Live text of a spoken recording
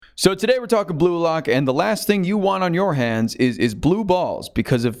So today we're talking Blue Lock, and the last thing you want on your hands is blue balls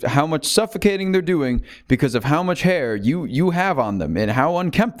because of how much suffocating they're doing, because of how much hair you have on them, and how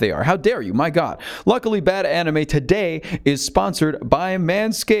unkempt they are. How dare you, my God. Luckily, Bad Anime today is sponsored by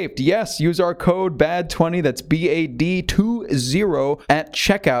Manscaped. Yes, use our code BAD20, that's BAD20, at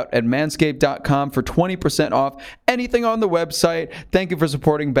checkout at manscaped.com for 20% off anything on the website. Thank you for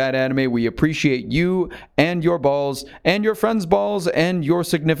supporting Bad Anime. We appreciate you and your balls, and your friends' balls, and your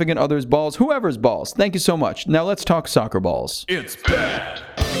significant others' balls, whoever's balls. Thank you so much. Now let's talk soccer balls. It's Bad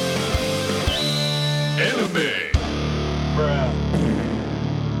Anime.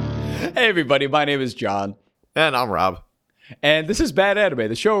 Hey everybody, my name is John. And I'm Rob. And this is Bad Anime,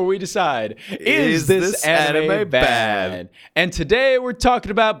 the show where we decide, is this anime bad? And today we're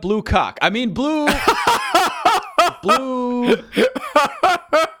talking about blue cock. I mean blue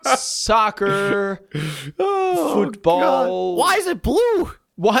soccer, football. God. Why is it blue?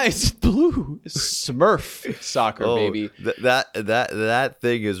 Why is it blue? Smurf soccer, baby. That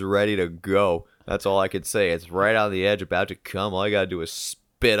thing is ready to go. That's all I can say. It's right on the edge, about to come. All you gotta do is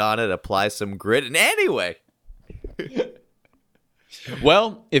spit on it, apply some grit, and anyway.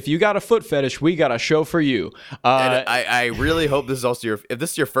 Well, if you got a foot fetish, we got a show for you. And I really hope this is also if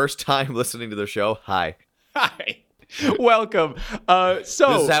this is your first time listening to the show, hi. Hi. Welcome. This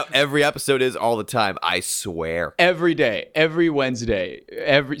is how every episode is all the time, I swear. Every day, every Wednesday,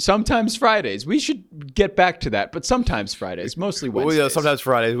 sometimes Fridays. We should get back to that, but sometimes Fridays, mostly Wednesdays. Sometimes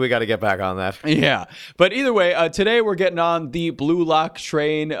Fridays, we got to get back on that. Yeah, but either way, today we're getting on the Blue Lock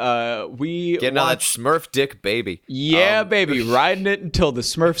train. Getting on that Smurf dick, baby. Yeah, baby, riding it until the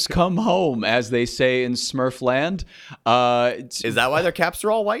Smurfs come home, as they say in Smurfland. Is that why their caps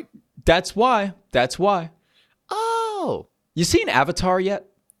are all white? That's why. Oh. You seen Avatar yet?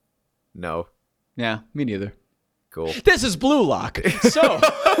 No. Yeah, me neither. Cool. This is Blue Lock.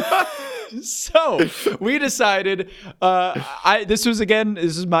 So we decided, this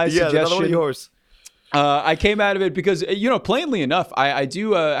is my suggestion. Another one of yours. I came out of it because, plainly enough, I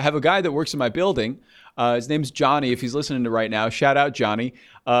do have a guy that works in my building. His name's Johnny. If he's listening to right now, shout out Johnny.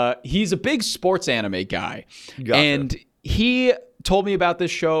 He's a big sports anime guy. Gotcha. And he told me about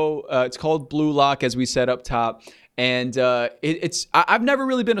this show. It's called Blue Lock, as we said up top. And I've never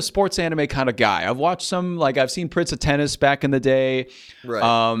really been a sports anime kind of guy. I've watched some, I've seen Prince of Tennis back in the day. Right.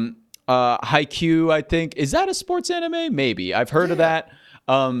 Haikyuu, I think. Is that a sports anime? Maybe. I've heard of that.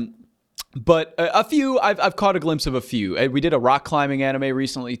 But a few, I've caught a glimpse of a few. We did a rock climbing anime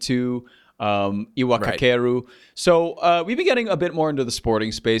recently too. Iwakakeru. Right. So we've been getting a bit more into the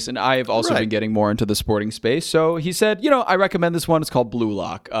sporting space, and I have also been getting more into the sporting space. So he said, I recommend this one. It's called Blue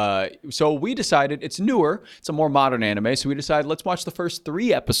Lock. So we decided it's newer. It's a more modern anime. So we decided let's watch the first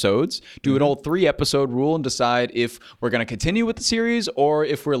 3 episodes, do an old 3-episode rule, and decide if we're going to continue with the series or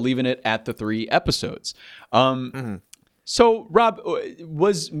if we're leaving it at the 3 episodes. So, Rob,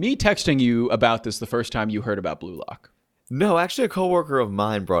 was me texting you about this the first time you heard about Blue Lock? No, actually, a coworker of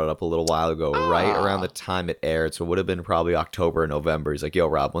mine brought it up a little while ago, right around the time it aired. So it would have been probably October or November. He's like, yo,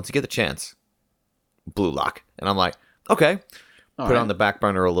 Rob, once you get the chance, Blue Lock. And I'm like, okay. Put it on the back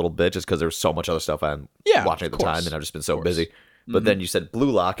burner a little bit just because there was so much other stuff I'm watching at the time, and I've just been so busy. But then you said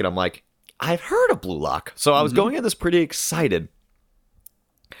Blue Lock, and I'm like, I've heard of Blue Lock. So I was going in this pretty excited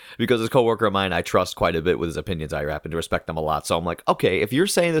because this coworker of mine I trust quite a bit with his opinions. I happen to respect them a lot. So I'm like, okay, if you're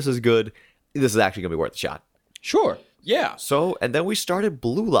saying this is good, this is actually going to be worth a shot. Sure. Yeah. So, and then we started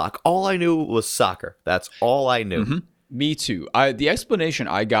Blue Lock. All I knew was soccer. That's all I knew. Me too. The explanation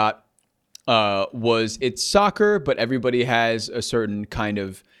I got was it's soccer, but everybody has a certain kind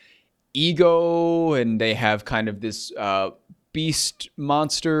of ego, and they have kind of this beast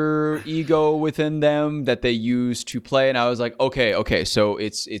monster ego within them that they use to play. And I was like, okay, so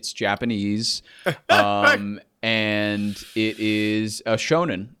it's Japanese. And it is a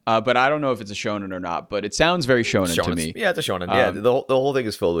shonen, but I don't know if it's a shonen or not, but it sounds very shonen to me. Yeah, it's a shonen. Yeah, the whole thing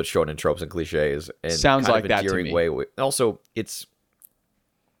is filled with shonen tropes and cliches. And sounds kind like of that to me. Way. Also, it's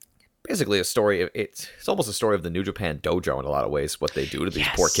basically a story. It's almost a story of the New Japan dojo in a lot of ways, what they do to these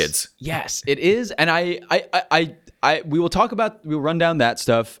poor kids. Yes, it is. And we'll run down that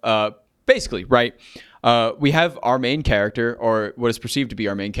stuff. Basically, right? We have our main character, or what is perceived to be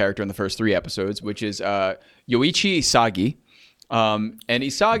our main character in the first 3 episodes, which is Yoichi Isagi. And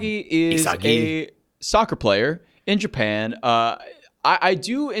Isagi is a soccer player in Japan. I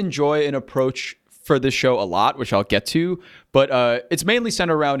do enjoy an approach for this show a lot, which I'll get to, but it's mainly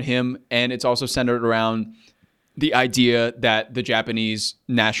centered around him, and it's also centered around the idea that the Japanese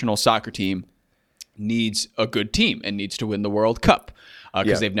national soccer team needs a good team and needs to win the World Cup.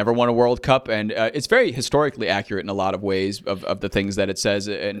 because they've never won a World Cup, and it's very historically accurate in a lot of ways of the things that it says.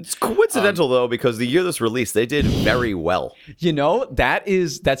 And it's coincidental though, because the year this released, they did very well. You know, that's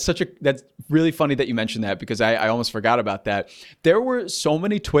really funny that you mentioned that, because I almost forgot about that. There were so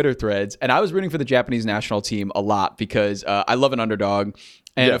many Twitter threads, and I was rooting for the Japanese national team a lot because I love an underdog,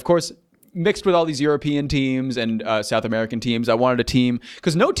 and of course, mixed with all these European teams and South American teams, I wanted a team,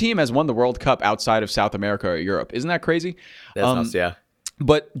 because no team has won the World Cup outside of South America or Europe. Isn't that crazy? That's nuts, yeah.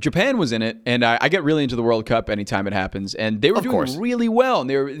 But Japan was in it, and I get really into the World Cup anytime it happens, and they were doing really well, and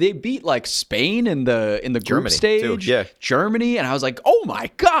they beat like Spain in the group stage, Germany, and I was like, oh my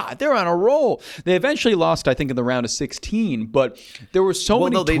God, they're on a roll. They eventually lost, I think, in the round of 16, but there were so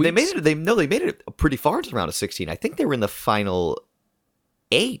many. They made it. They made it pretty far into the round of 16. I think they were in the final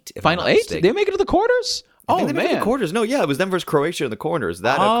 8. Final 8? Did they make it to the quarters? Oh man, made it to the quarters. No, yeah, it was them versus Croatia in the corners.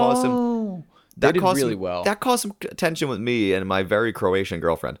 That caused them. That did really well. That caused some tension with me and my very Croatian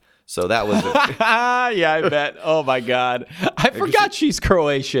girlfriend. So that was yeah, I bet. Oh my God, I forgot she's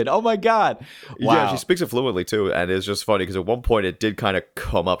Croatian. Oh my God, wow. Yeah, she speaks it fluently too, and it's just funny because at one point it did kind of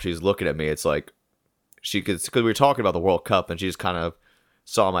come up. She's looking at me. It's like because we were talking about the World Cup, and she just kind of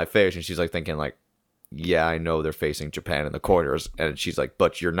saw my face, and she's like thinking like, yeah, I know they're facing Japan in the quarters, and she's like,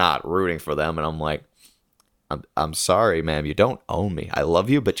 but you're not rooting for them, and I'm like, I'm sorry, ma'am. You don't own me. I love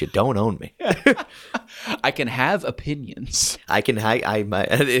you, but you don't own me. I can have opinions. I can.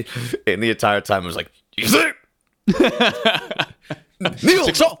 In the entire time, I was like, you think? Neil,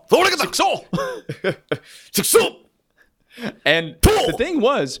 6-0. And the thing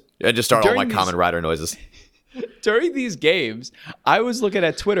was, and just start all my Kamen Rider noises. During these games, I was looking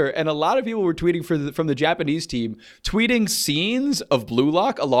at Twitter, and a lot of people were tweeting from the Japanese team, tweeting scenes of Blue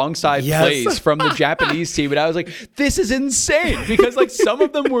Lock alongside plays from the Japanese team. And I was like, this is insane, because like some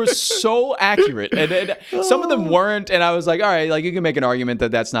of them were so accurate, and some of them weren't. And I was like, all right, like you can make an argument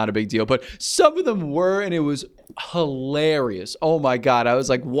that that's not a big deal, but some of them were, and it was hilarious. Oh my God. I was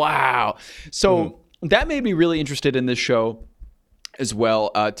like, wow. So that made me really interested in this show as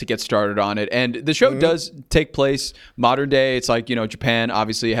well, to get started on it. And the show does take place modern day. It's like, Japan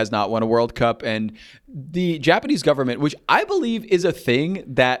obviously has not won a World Cup, and the Japanese government, which I believe is a thing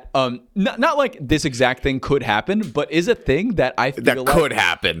that not like this exact thing could happen, but is a thing that I feel that could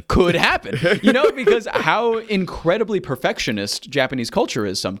happen. Because how incredibly perfectionist Japanese culture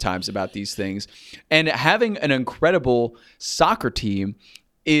is sometimes about these things, and having an incredible soccer team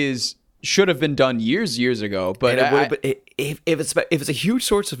should have been done years ago, but if it's a huge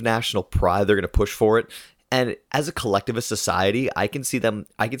source of national pride, they're going to push for it. And as a collectivist society, I can see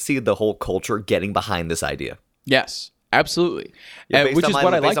the whole culture getting behind this idea. Yes, absolutely. Which is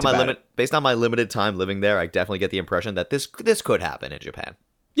what I liked about it. Based on my limited time living there, I definitely get the impression that this could happen in Japan.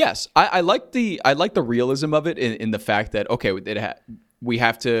 Yes, I like the realism of it in the fact that we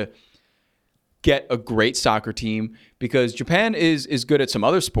have to get a great soccer team, because Japan is good at some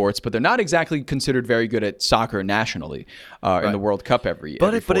other sports, but they're not exactly considered very good at soccer nationally in the World Cup every year.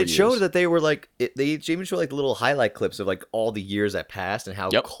 But it showed that they were like, they even showed like the little highlight clips of like all the years that passed and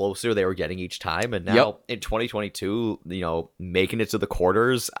how closer they were getting each time. And now in 2022, making it to the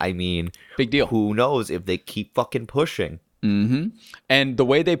quarters, I mean, big deal. Who knows if they keep fucking pushing. Mm-hmm. And the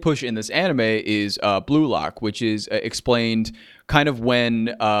way they push in this anime is Blue Lock, which is explained kind of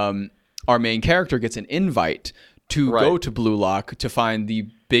when our main character gets an invite to go to Blue Lock to find the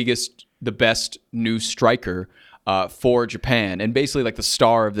best new striker for Japan, and basically like the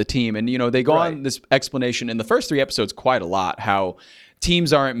star of the team. And, they go on this explanation in the first 3 episodes quite a lot, how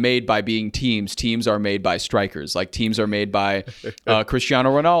teams aren't made by being teams. Teams are made by strikers. Like teams are made by Cristiano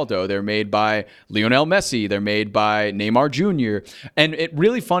Ronaldo. They're made by Lionel Messi. They're made by Neymar Jr. And it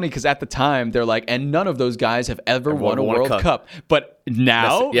really funny because at the time they're like, and none of those guys have ever won a World Cup. But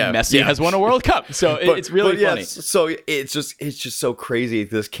now Messi has won a World Cup. So it's really funny. So it's just so crazy.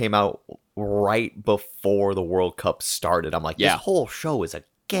 This came out right before the World Cup started. I'm like, this whole show is a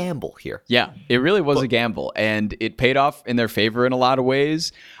gamble here. Yeah, it really was a gamble, and it paid off in their favor in a lot of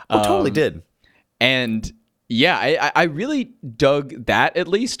ways. Totally did. And I really dug that, at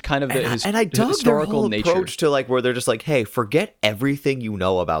least kind of the historical their whole approach to like where they're just like, hey, forget everything you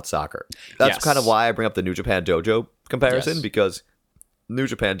know about soccer. That's kind of why I bring up the New Japan Dojo comparison, because New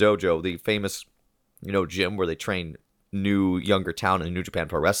Japan Dojo, the famous gym where they train younger talent in New Japan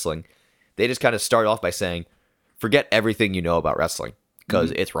Pro Wrestling, they just kind of start off by saying, forget everything you know about wrestling,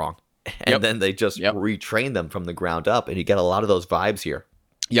 because it's wrong. And then they just retrain them from the ground up, and you get a lot of those vibes here.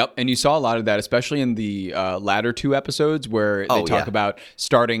 Yep, and you saw a lot of that, especially in the latter 2 episodes where they talk about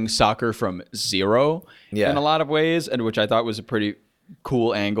starting soccer from zero in a lot of ways, and which I thought was a pretty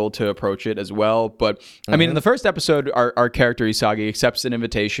cool angle to approach it as well. But I mean, in the first episode, our character Isagi accepts an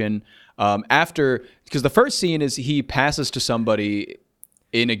invitation because the first scene is he passes to somebody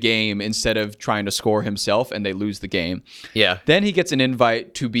in a game instead of trying to score himself, and they lose the game. Yeah. Then he gets an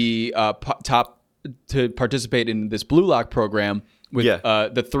invite to be to participate in this Blue Lock program with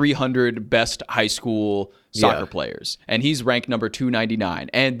the 300 best high school soccer players, and he's ranked number 299.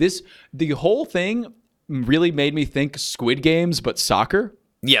 And the whole thing really made me think Squid Games, but soccer.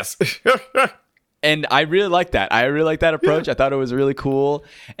 Yes. And I really like that. I really like that approach. I thought it was really cool.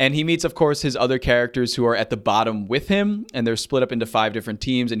 And he meets, of course, his other characters who are at the bottom with him, and they're split up into 5 different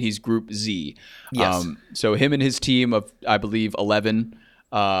teams, and he's Group Z. Yes. So him and his team of, I believe, 11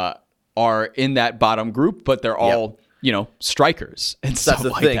 are in that bottom group, but they're all, strikers and stuff like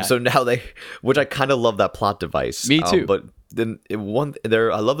that. That's the thing. So now which I kind of love that plot device. Me too. But then I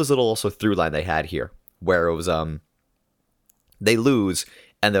love this little also through line they had here, where it was they lose.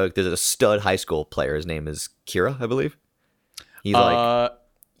 And there's a stud high school player. His name is Kira, I believe. He's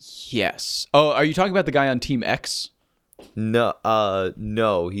yes. Oh, are you talking about the guy on Team X? No.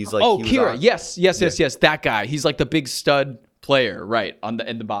 He's like. Kira. Yes. That guy. He's like the big stud player, right?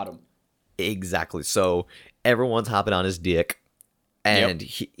 In the bottom. Exactly. So everyone's hopping on his dick, and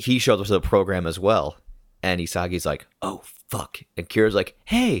he shows up to the program as well. And Isagi's like, "Oh fuck!" And Kira's like,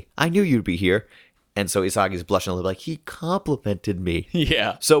 "Hey, I knew you'd be here." And so Isagi's blushing a little, like, he complimented me.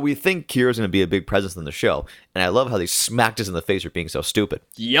 Yeah. So we think Kira's going to be a big presence in the show. And I love how they smacked us in the face for being so stupid.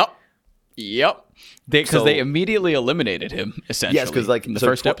 Yep. Because they immediately eliminated him, essentially. Yes, because in the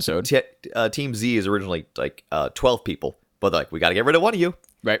first episode. Team Z is originally 12 people. But we got to get rid of one of you.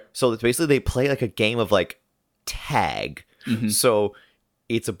 Right. So it's basically they play like a game of tag. Mm-hmm. So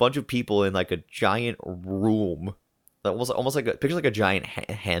it's a bunch of people in a giant room. Almost like a giant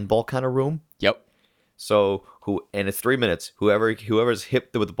handball kind of room. Yep. So and it's 3 minutes. Whoever's hit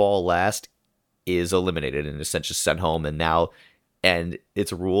with the ball last is eliminated and essentially sent home. And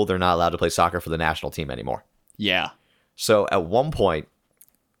it's a rule they're not allowed to play soccer for the national team anymore. Yeah. So at one point,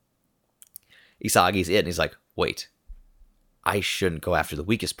 Isagi's in. And he's like, "Wait, I shouldn't go after the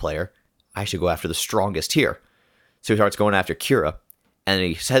weakest player. I should go after the strongest here." So he starts going after Kira, and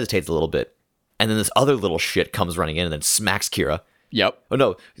he hesitates a little bit, and then this other little shit comes running in and then smacks Kira. Yep. Oh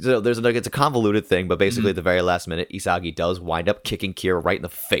no! So it's a convoluted thing, but basically at the very last minute, Isagi does wind up kicking Kira right in the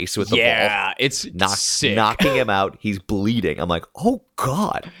face with the ball. Yeah, it's sick. Knocking him out. He's bleeding. I'm like, oh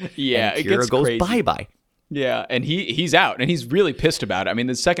god. Yeah, and Kira goes bye bye. Yeah, and he's out, and he's really pissed about it. I mean,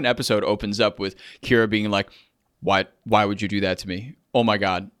 the second episode opens up with Kira being like, "Why would you do that to me? Oh my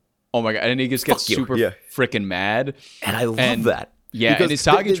god, and he just gets super freaking mad." And I love that. Yeah, and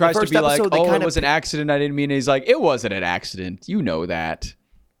Isagi tries to be like, "Oh, it was an accident. I didn't mean it." He's like, "It wasn't an accident. You know that."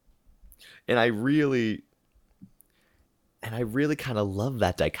 And I really kind of love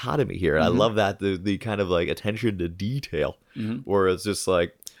that dichotomy here. Mm-hmm. I love that the kind of attention to detail, where it's just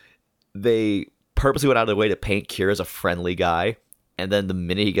they purposely went out of their way to paint Kira as a friendly guy, and then the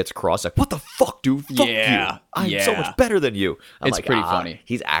minute he gets across, what the fuck, dude? Fuck you! I'm so much better than you. It's pretty funny.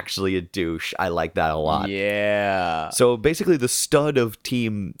 He's actually a douche. I like that a lot. Yeah. So basically, the stud of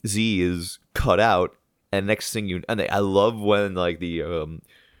Team Z is cut out, and next thing I love when I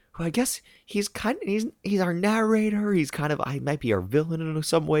guess he's our narrator. He's kind of, I might be our villain in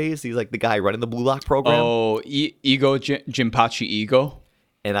some ways. He's like the guy running the Blue Lock program. Oh, Ego, Jinpachi Ego.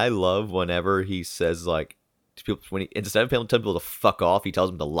 And I love whenever he says to people, instead of telling people to fuck off, he tells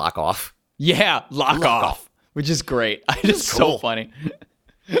them to lock off. Yeah, lock off, which is great. It's cool. So funny.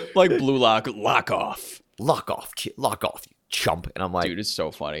 Blue Lock, lock off. Lock off, you chump. And I'm like, dude, it's so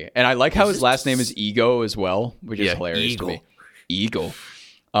funny. And I like how his last name is Ego as well, which is hilarious to me. Ego.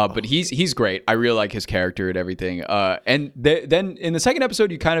 But he's great. I really like his character and everything. And then in the second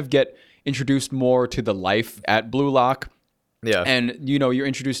episode, you kind of get introduced more to the life at Blue Lock. Yeah. And, you're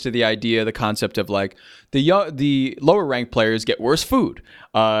introduced to the idea, the concept of the lower ranked players get worse food.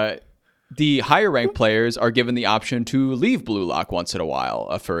 The higher ranked players are given the option to leave Blue Lock once in a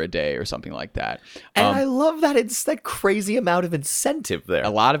while for a day or something like that. And I love that it's that crazy amount of incentive there. A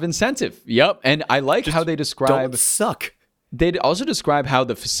lot of incentive. Yep. And I like how they describe. Don't suck. They also describe how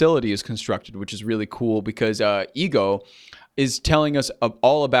the facility is constructed, which is really cool because Ego is telling us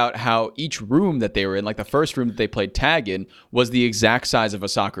all about how each room that they were in, like the first room that they played tag in, was the exact size of a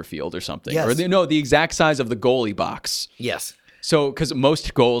soccer field or something. Yes. Or the exact size of the goalie box. Yes. So, because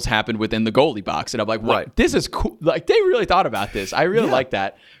most goals happened within the goalie box. And I'm like, right. This is cool. They really thought about this. I really like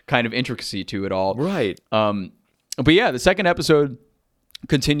that kind of intricacy to it all. Right. But yeah, the second episode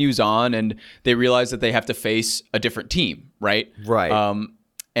continues on and they realize that they have to face a different team, right? Right.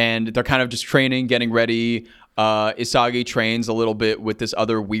 And they're kind of just training, getting ready. Isagi trains a little bit with this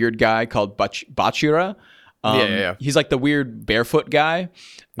other weird guy called Bachira. Yeah. He's like the weird barefoot guy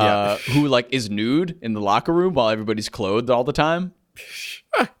who like is nude in the locker room while everybody's clothed all the time.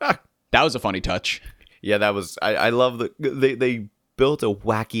 That was a funny touch. Yeah, that was. I love they built a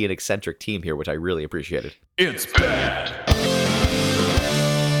wacky and eccentric team here, which I really appreciated. It's bad.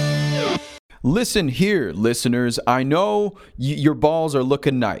 Listen here, listeners. I know your balls are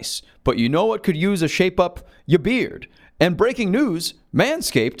looking nice, but you know what could use a shape up? Your beard. And breaking news,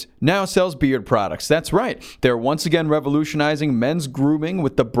 Manscaped now sells beard products. That's right. They're once again revolutionizing men's grooming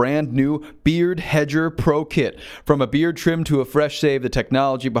with the brand new Beard Hedger Pro Kit. From a beard trim to a fresh shave, the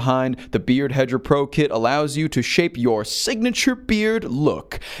technology behind the Beard Hedger Pro Kit allows you to shape your signature beard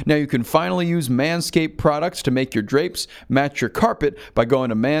look. Now you can finally use Manscaped products to make your drapes match your carpet by going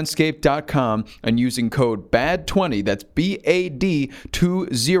to manscaped.com and using code BAD20, that's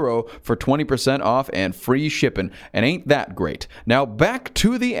BAD20 for 20% off and free shipping. And ain't that great? Now back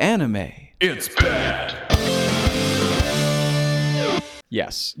to the anime. It's bad.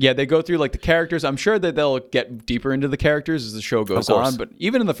 Yes. Yeah, they go through like the characters. I'm sure that they'll get deeper into the characters as the show goes on, but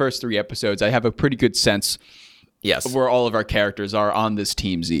even in the first 3 episodes, I have a pretty good sense of where all of our characters are on this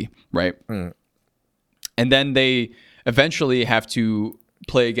Team Z, right? And then they eventually have to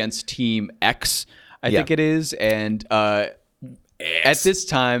play against Team X, I think it is, and at this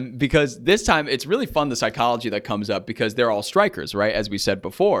time, because this time it's really fun, the psychology that comes up, because they're all strikers, right? As we said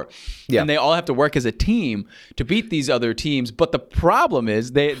before. And they all have to work as a team to beat these other teams. But the problem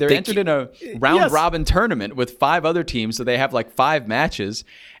is they're entered in a round robin tournament with 5 other teams. So they have like 5 matches.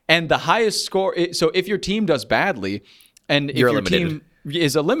 And the highest score, so if your team does badly and if your team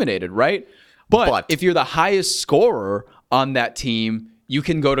is eliminated, right? But if you're the highest scorer on that team, you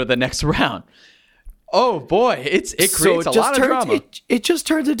can go to the next round. Oh boy, it creates a lot of drama. It just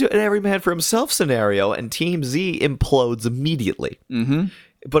turns into an every man for himself scenario, and Team Z implodes immediately.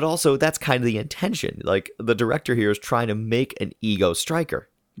 But also, that's kind of the intention. Like, the director here is trying to make an ego striker.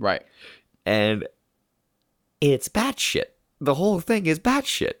 Right. And it's batshit. The whole thing is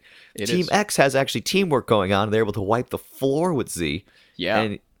batshit. Team X has actually teamwork going on, and they're able to wipe the floor with Z. Yeah.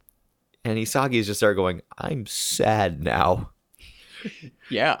 And Isagi is just there going, I'm sad now.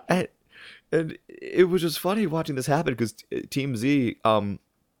 Yeah. And it was just funny watching this happen because Team Z,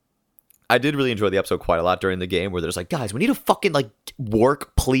 I did really enjoy the episode quite a lot during the game where there's like, guys, we need to fucking like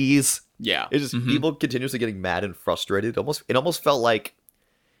work, please. Yeah. It's just people continuously getting mad and frustrated. It almost felt like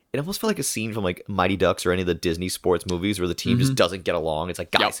a scene from like Mighty Ducks or any of the Disney sports movies where the team just doesn't get along. It's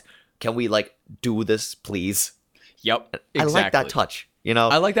like, guys, can we like do this, please? Yep. Exactly. I like that touch. You know,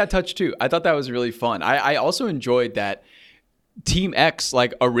 I like that touch too. I thought that was really fun. I also enjoyed that Team X,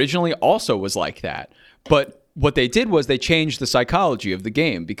 like, originally also was like that. But what they did was they changed the psychology of the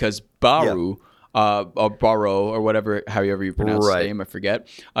game because Baru, or Baro, or whatever, however you pronounce his name, I forget.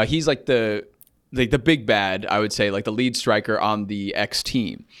 He's like the big bad, I would say, like the lead striker on the X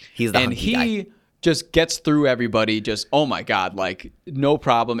team. He's the and he guy. Just gets through everybody, just, oh my God, like, no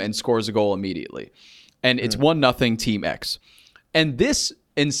problem, and scores a goal immediately. And it's 1-0 Team X. And this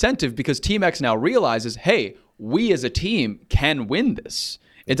incentive, because Team X now realizes, hey, we as a team can win this.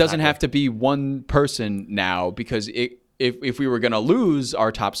 It doesn't have to be one person now, because if we were going to lose,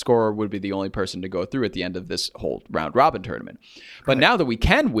 our top scorer would be the only person to go through at the end of this whole round robin tournament. But now that we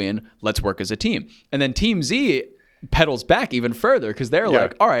can win, let's work as a team. And then Team Z pedals back even further because they're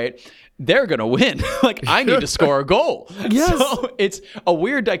like, all right, they're going to win. Like, I need to score a goal. So it's a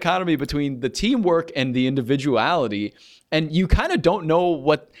weird dichotomy between the teamwork and the individuality. And you kind of don't know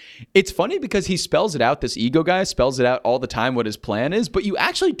what... It's funny because he spells it out, this ego guy spells it out all the time what his plan is, but you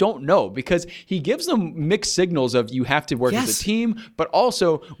actually don't know because he gives them mixed signals of you have to work as a team, but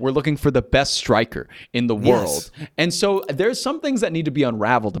also we're looking for the best striker in the world. And so there's some things that need to be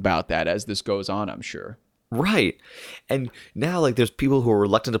unraveled about that as this goes on, I'm sure. Right. And now, like, there's people who are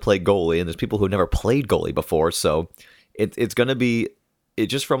reluctant to play goalie, and there's people who have never played goalie before, so it's going to be...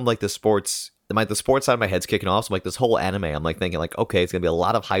 just from, like, the sports side of my head's kicking off. So like this whole anime, I'm like thinking like, okay, it's gonna be a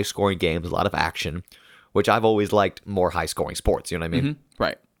lot of high scoring games, a lot of action, which I've always liked more high scoring sports. You know what I mean?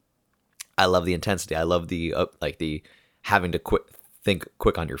 Right. I love the intensity. I love the like the having to think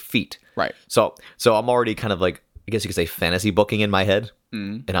quick on your feet. Right. So I'm already kind of like, I guess you could say fantasy booking in my head,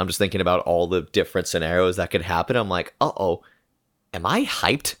 and I'm just thinking about all the different scenarios that could happen. I'm like, am I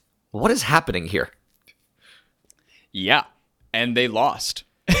hyped? What is happening here? Yeah, and they lost.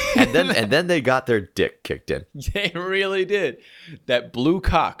 and then they got their dick kicked in. They really did. That blue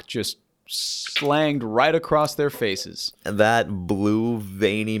cock just slanged right across their faces. And that blue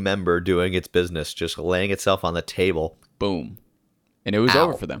veiny member doing its business, just laying itself on the table. Boom. And it was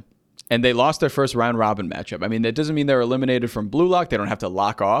over for them. and they lost their first round robin matchup. I mean, that doesn't mean they're eliminated from Blue Lock. They don't have to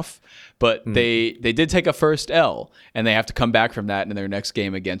lock off, but they did take a first L, and they have to come back from that in their next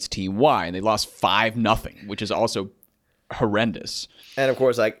game against Team Y, and they lost 5-0, which is also horrendous. And of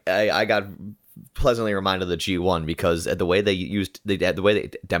course, I got pleasantly reminded of the G1 because the way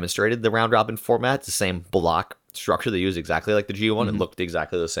they demonstrated the round robin format, it's the same block structure they use exactly like the G1. It looked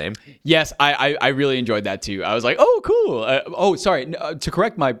exactly the same. Yes, I really enjoyed that too. I was like, oh, cool. Sorry. To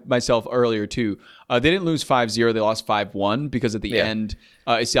correct myself earlier too, they didn't lose 5-0. They lost 5-1 because at the end,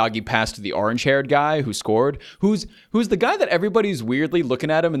 Isagi passed to the orange-haired guy who scored, who's the guy that everybody's weirdly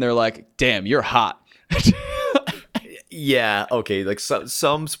looking at him and they're like, damn, you're hot. Yeah, okay. Like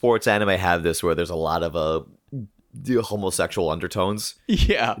some sports anime have this where there's a lot of the homosexual undertones.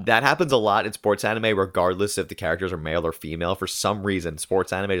 Yeah. That happens a lot in sports anime, regardless if the characters are male or female. For some reason,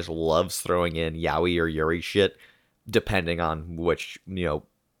 sports anime just loves throwing in yaoi or yuri shit, depending on which,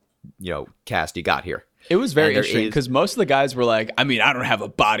 cast you got here. It was very interesting because most of the guys were like, I mean, I don't have a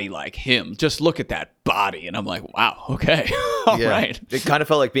body like him. Just look at that body. And I'm like, wow, okay. All right. It kind of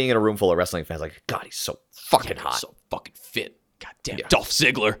felt like being in a room full of wrestling fans. Like, God, he's so fucking hot. So fucking fit. God damn. Dolph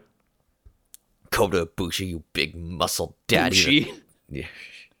Ziggler. Kota Ibushi, you big muscle daddy. Bushi. Yeah.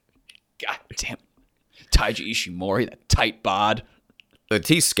 God damn. Taiji Ishimori, that tight bod.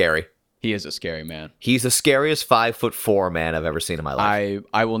 He's scary. He is a scary man. He's the scariest 5'4" man I've ever seen in my life.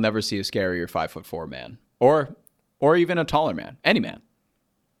 I will never see a scarier 5'4" man, or even a taller man. Any man.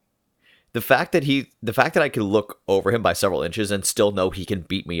 The fact that I can look over him by several inches and still know he can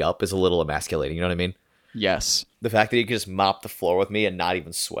beat me up is a little emasculating. You know what I mean? Yes. The fact that he can just mop the floor with me and not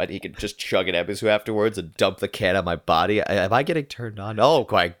even sweat. He can just chug an ebisu afterwards and dump the can on my body. Am I getting turned on? Oh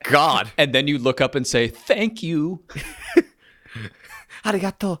my God! And then you look up and say, "Thank you."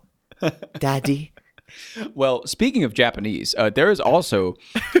 Arigato, daddy. Well, speaking of Japanese, there is also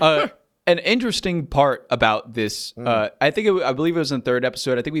an interesting part about this. I believe it was in the third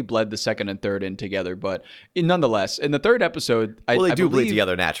episode. I think we bled the second and third in together, but nonetheless, in the third episode, they I do bleed believe,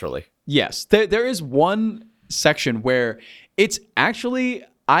 together naturally. Yes, there is one section where it's actually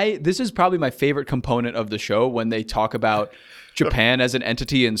this is probably my favorite component of the show when they talk about Japan as an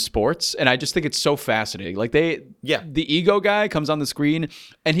entity in sports, and I just think it's so fascinating. Like the ego guy comes on the screen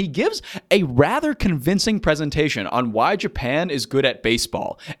and he gives a rather convincing presentation on why Japan is good at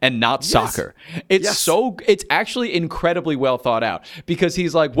baseball and not soccer. It's actually incredibly well thought out because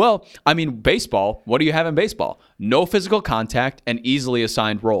he's like, well, I mean, baseball, what do you have in baseball? No physical contact and easily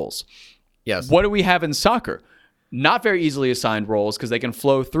assigned roles. Yes. What do we have in soccer? Not very easily assigned roles because they can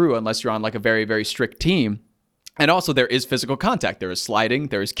flow through unless you're on like a very, very strict team. And also there is physical contact. There is sliding.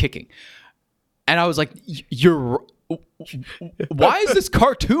 There is kicking. And I was like, why is this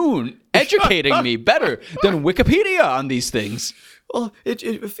cartoon educating me better than Wikipedia on these things? Well, it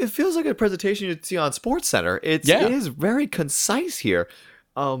feels like a presentation you'd see on SportsCenter. It is very concise here.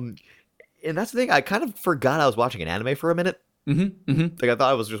 And that's the thing. I kind of forgot I was watching an anime for a minute. Mm-hmm, mm-hmm. Like I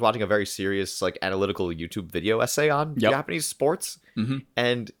thought I was just watching a very serious, like analytical YouTube video essay on Japanese sports,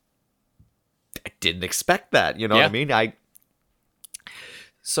 and I didn't expect that. You know what I mean?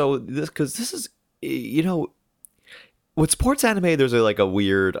 This is with sports anime. There's always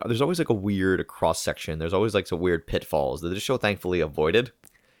like a weird cross section. There's always like some weird pitfalls that this show thankfully avoided.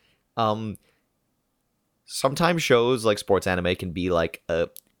 Sometimes shows like sports anime can be like a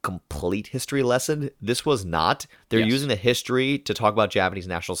complete history lesson. This was not. They're using the history to talk about Japanese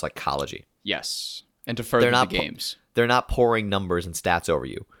national psychology. Yes. And to further the games. They're not pouring numbers and stats over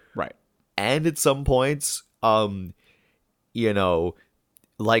you. Right. And at some points, like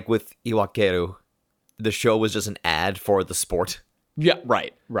with Iwakeru, the show was just an ad for the sport. Yeah,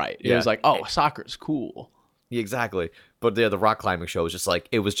 right. It was like, oh, soccer's cool. Exactly. But the rock climbing show was just like,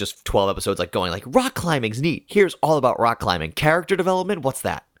 it was just 12 episodes like going like, rock climbing's neat. Here's all about rock climbing. Character development? What's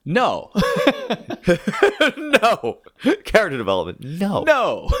that? No. No. Character development?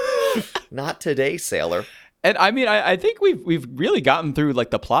 No. Not today, sailor. And I mean, I think we've really gotten through like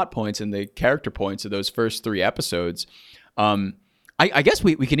the plot points and the character points of those first 3 episodes. I guess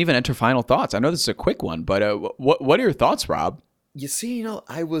we can even enter final thoughts. I know this is a quick one, but what are your thoughts, Rob? You see,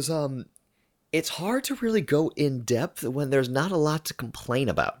 I was it's hard to really go in depth when there's not a lot to complain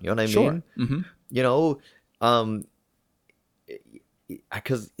about. You know what I mean? Mm-hmm.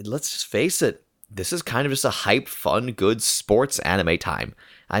 Because let's just face it, this is kind of just a hype, fun, good sports anime time.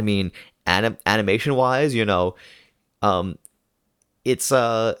 I mean, animation wise, it's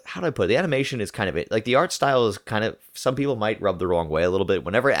how do I put it? The animation is kind of it. Like the art style is kind of, some people might rub the wrong way a little bit.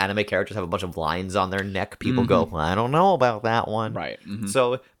 Whenever anime characters have a bunch of lines on their neck, people go, well, I don't know about that one. Right. Mm-hmm.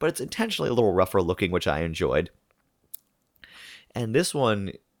 So, but it's intentionally a little rougher looking, which I enjoyed. And this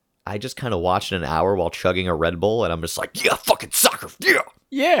one, I just kind of watched an hour while chugging a Red Bull, and I'm just like, yeah, fucking soccer, yeah.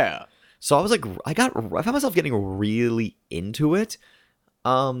 Yeah. So I was like, I found myself getting really into it.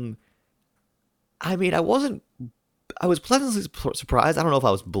 I mean, I was pleasantly surprised. I don't know if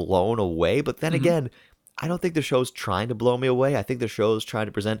I was blown away, but then again, I don't think the show's trying to blow me away. I think the show's trying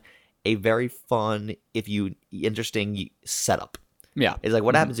to present a very fun, interesting setup. Yeah. It's like,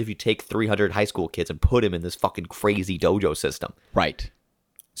 what happens if you take 300 high school kids and put them in this fucking crazy dojo system? Right.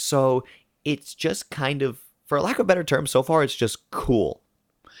 So it's just kind of, for lack of a better term, so far it's just cool.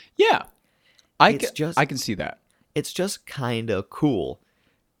 Yeah. I It's can see that. It's just kind of cool.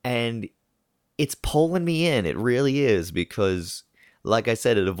 And it's pulling me in. It really is, because, like I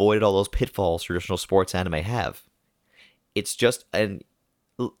said, it avoided all those pitfalls traditional sports anime have. It's just, and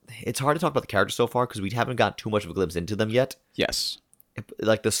it's hard to talk about the characters so far because we haven't got too much of a glimpse into them yet. Yes.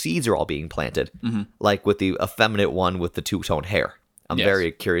 Like, the seeds are all being planted. Like with the effeminate one with the two-tone hair. I'm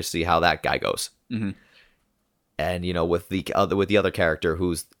very curious to see how that guy goes. And, you know, with the other character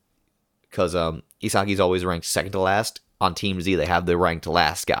who's, because Isagi's always ranked second to last. On Team Z, they have the ranked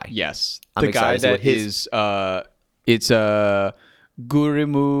last guy. Yes. I'm the guy excited to see what that is, it's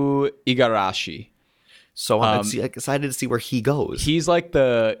Gurimu Igarashi. So I'm excited to see where he goes. He's like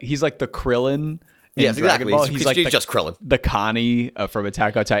the Krillin. In Dragon Ball. He's like just Krillin. The Connie from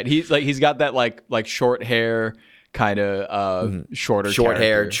Attack on Titan. He's got that like short hair, kind of short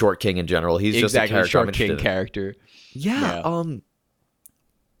hair, short king in general. He's just a character. Short king character. Yeah.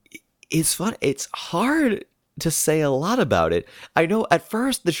 It's fun. It's hard to say a lot about it. I know at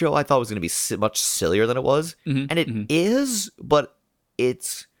first the show I thought was going to be much sillier than it was, and it is, but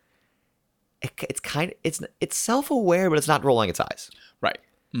it's self-aware, but it's not rolling its eyes. Right.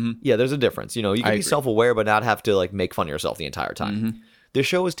 Yeah, there's a difference. You know, you can be self-aware, but not have to like make fun of yourself the entire time. The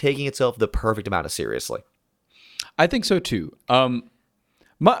show is taking itself the perfect amount of seriously. I think so too.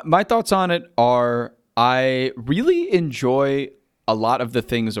 My thoughts on it are I really enjoy a lot of the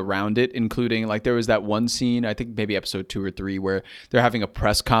things around it, including like there was that one scene, I think maybe episode 2 or 3, where they're having a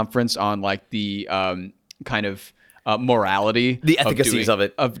press conference on like the kind of morality, the efficacies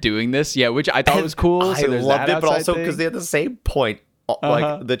of doing this. Yeah, which I thought was cool. I loved it, but also because they had the same point.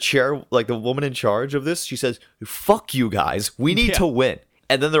 Like the chair, like the woman in charge of this, she says, "Fuck you guys, we need to win."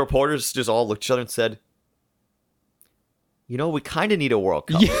 And then the reporters just all looked at each other and said, "You know, we kind of need a World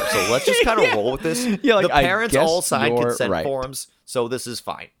Cup here, so let's just kind of roll with this." Yeah, like, the parents all signed consent right. forms, so this is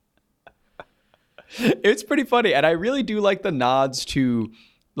fine. It's pretty funny, and I really do like the nods to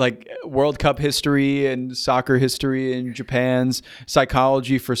like World Cup history and soccer history and Japan's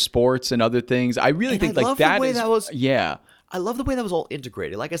psychology for sports and other things. I really think like that is yeah. I love the way that was all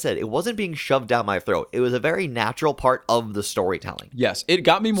integrated. Like I said, it wasn't being shoved down my throat. It was a very natural part of the storytelling. Yes, it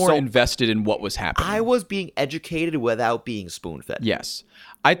got me more invested in what was happening. I was being educated without being spoon-fed. Yes.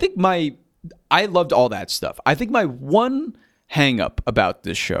 I think I loved all that stuff. I think my one hang-up about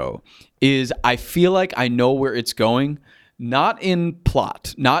this show is I feel like I know where it's going, not in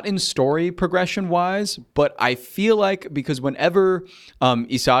plot, not in story progression-wise, but I feel like because whenever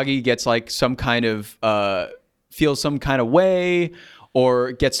Isagi gets like some kind of feels some kind of way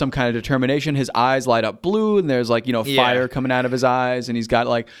or gets some kind of determination, his eyes light up blue and there's like, you know, fire coming out of his eyes, and he's got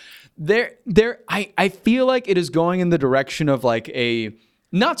like I feel like it is going in the direction of like a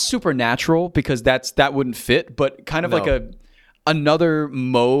not supernatural, because that wouldn't fit, but kind of like another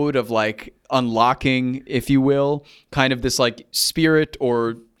mode of like unlocking, if you will, kind of this like spirit,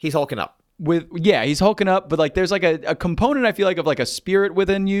 or he's hulking up. He's hulking up, but like there's like a component I feel like of like a spirit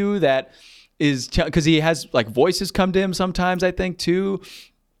within you that is, because he has like voices come to him sometimes, I think too,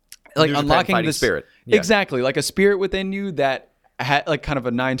 like unlocking this spirit. Exactly, like a spirit within you that had like kind of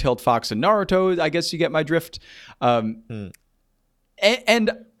a nine-tailed fox in Naruto, I guess you get my drift. And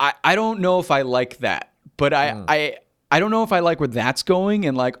I don't know if I like that, but I don't know if I like where that's going,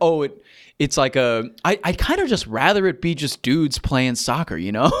 and like, it's like I kind of just rather it be just dudes playing soccer,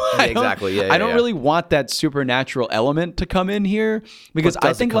 you know? Exactly. I don't really want that supernatural element to come in here, because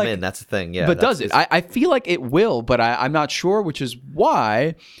I think like that's the thing. Yeah. But does it? I feel like it will, but I'm not sure, which is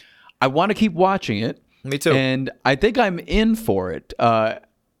why I want to keep watching it. Me too. And I think I'm in for it.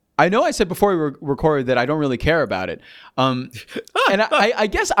 I know I said before we recorded that I don't really care about it. And I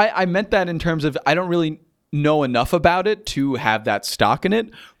guess I meant that in terms of I don't really know enough about it to have that stock in it.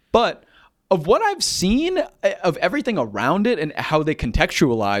 But of what I've seen of everything around it and how they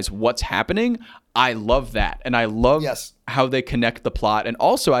contextualize what's happening, I love that. And I love how they connect the plot. And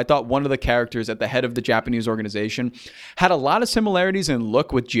also, I thought one of the characters at the head of the Japanese organization had a lot of similarities in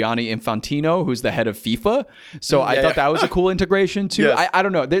look with Gianni Infantino, who's the head of FIFA. So I thought that was a cool integration too. Yes. I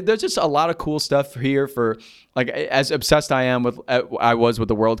don't know. There's just a lot of cool stuff here for, like, as obsessed I was with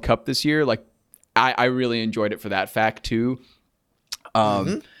the World Cup this year. Like, I really enjoyed it for that fact too.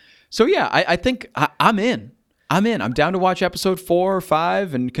 So yeah, I think I'm in. I'm down to watch episode 4 or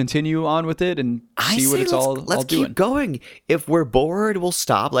 5 and continue on with it and see what it's all doing. Let's keep going. If we're bored, we'll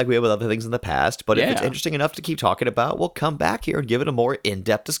stop like we have with other things in the past. But if it's interesting enough to keep talking about, we'll come back here and give it a more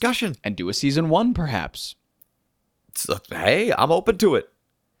in-depth discussion. And do a season 1, perhaps. So, hey, I'm open to it.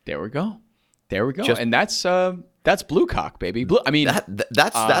 There we go. And that's blue cock, baby. Blue. I mean,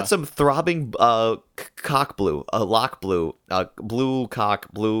 that's some throbbing cock blue, lock blue, blue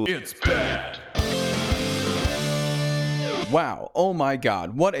cock blue. It's bad. Wow. Oh my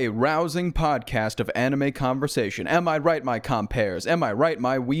God. What a rousing podcast of anime conversation. Am I right, my compares? Am I right,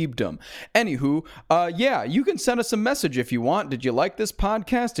 my weebdom? Anywho, yeah, you can send us a message if you want. Did you like this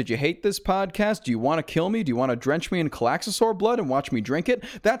podcast? Did you hate this podcast? Do you want to kill me? Do you want to drench me in Calaxosaur blood and watch me drink it?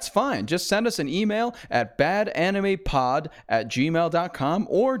 That's fine. Just send us an email at badanimepod@gmail.com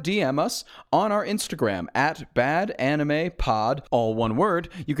or DM us on our Instagram at badanimepod, all one word.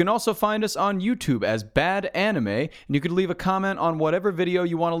 You can also find us on YouTube as Bad Anime, and you could leave a comment on whatever video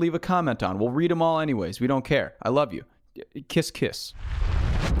you want to leave a comment on. We'll read them all anyways. We don't care. I love you. Kiss, kiss.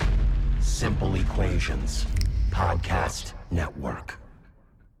 Simple Equations Podcast Network.